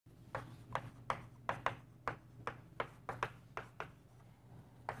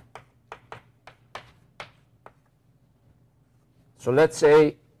So let's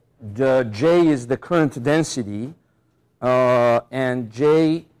say the J is the current density, and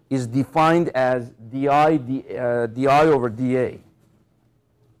J is defined as di over dA.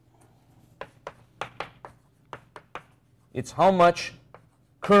 It's how much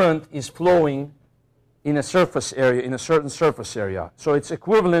current is flowing in a surface area, in a certain surface area. So it's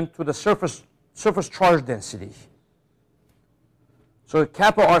equivalent to the surface charge density. So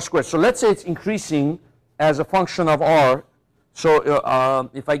kappa r squared. So let's say it's increasing as a function of r. So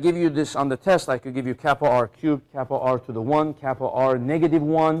if I give you this on the test, I could give you kappa r cubed, kappa r to the 1, kappa r negative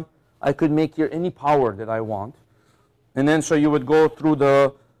 1. I could make here any power that I want. And then so you would go through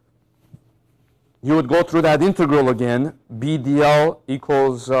that integral again. B dl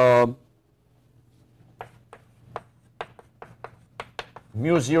equals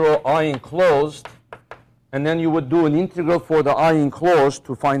mu 0 I enclosed. And then you would do an integral for the I enclosed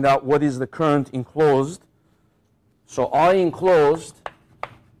to find out what is the current enclosed. So I enclosed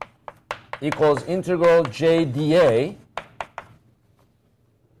equals integral J dA.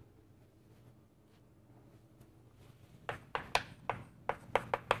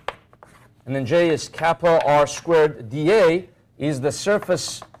 And then J is kappa r squared dA is the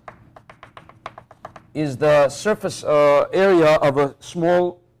surface area of a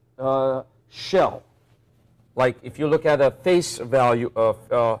small shell. Like if you look at a face value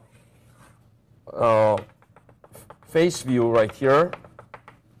of face view right here,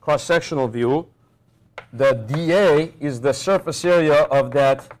 cross-sectional view, the dA is the surface area of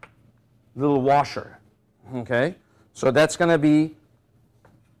that little washer. Okay, so that's going to be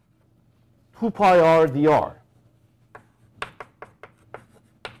 2 pi r dr.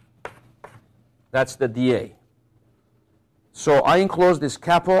 That's the dA. So I enclosed this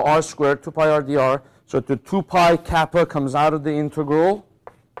kappa r squared, 2 pi r dr. So the 2 pi kappa comes out of the integral.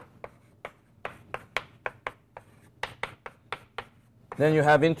 Then you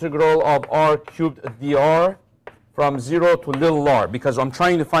have integral of r cubed dr from 0 to little r, because I'm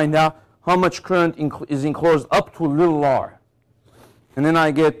trying to find out how much current is enclosed up to little r. And then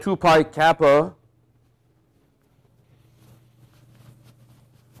I get 2 pi kappa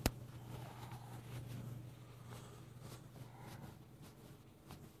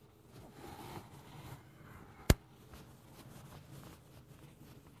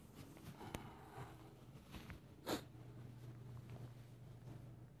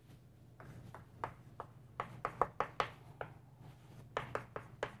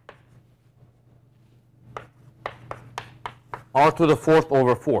r to the 4th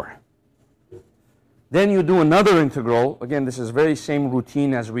over 4. Then you do another integral. Again, this is very same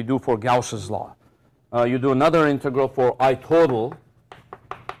routine as we do for Gauss's law. You do another integral for I total.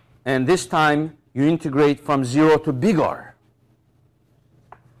 And this time you integrate from 0 to big R.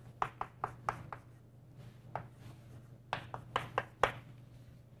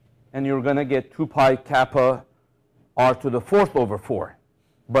 And you're going to get 2 pi kappa r to the 4th over 4.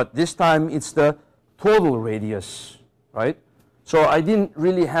 But this time it's the total radius, right? So I didn't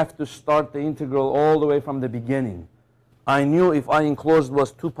really have to start the integral all the way from the beginning. I knew if I enclosed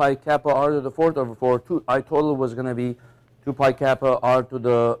was 2 pi kappa r to the 4th over 4, I total was going to be 2 pi kappa r to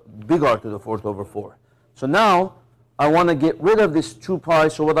the big R to the 4th over 4. So now I want to get rid of this 2 pi.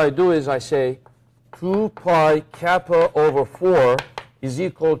 So what I do is I say 2 pi kappa over 4 is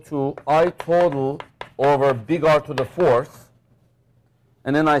equal to I total over big R to the 4th.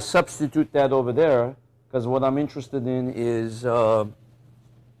 And then I substitute that over there, because what I'm interested in is 2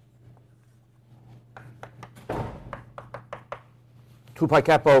 pi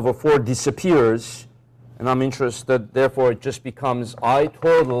kappa over 4 disappears, and I'm interested, therefore it just becomes I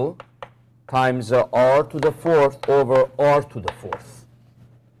total times r to the 4th over r to the 4th.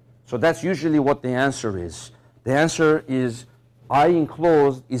 So that's usually what the answer is. The answer is I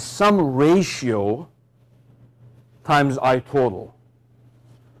enclosed is some ratio times I total.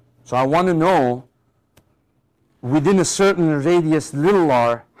 So I want to know within a certain radius, little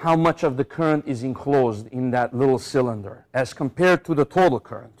r, how much of the current is enclosed in that little cylinder as compared to the total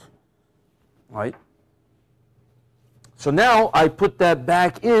current, right? So now I put that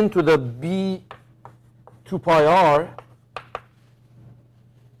back into the B 2 pi r.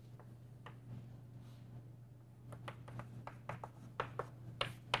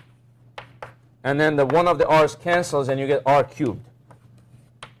 And then the one of the r's cancels and you get r cubed.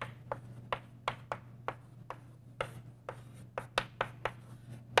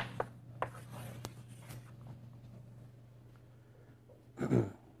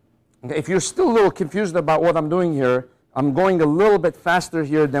 Okay, if you're still a little confused about what I'm doing here, I'm going a little bit faster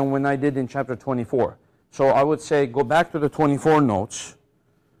here than when I did in chapter 24. So I would say go back to the 24 notes,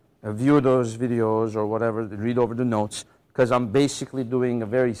 view those videos or whatever, read over the notes, because I'm basically doing a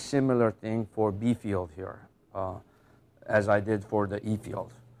very similar thing for B field here as I did for the E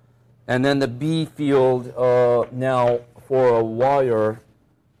field. And then the B field now for a wire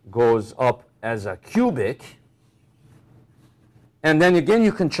goes up as a cubic. And then again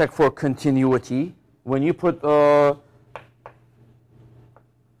you can check for continuity. When you put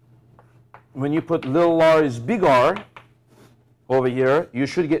little r is big R over here, you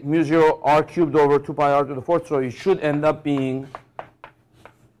should get mu 0 r cubed over 2 pi r to the fourth. So it should end up being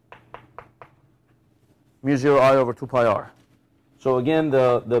mu 0 I over 2 pi r. So again,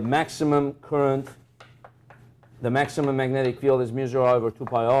 the maximum current, the maximum magnetic field is mu 0 I over 2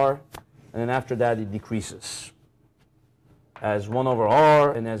 pi r. And then after that, it decreases as 1 over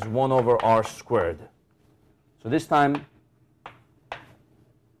r and as 1 over r squared. So this time,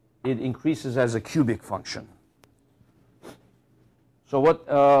 it increases as a cubic function. So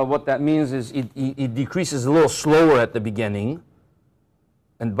what that means is it decreases a little slower at the beginning,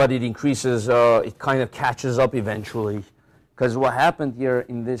 but it increases, it kind of catches up eventually. Because what happened here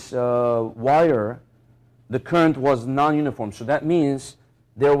in this wire, the current was non-uniform. So that means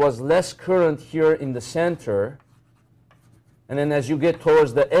there was less current here in the center. And then as you get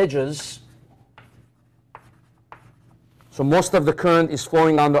towards the edges, so most of the current is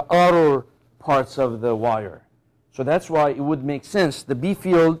flowing on the outer parts of the wire. So that's why it would make sense. The B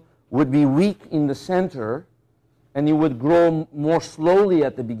field would be weak in the center, and it would grow more slowly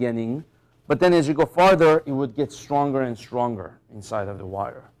at the beginning. But then as you go farther, it would get stronger and stronger inside of the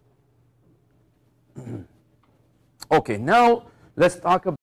wire. Okay, now let's talk about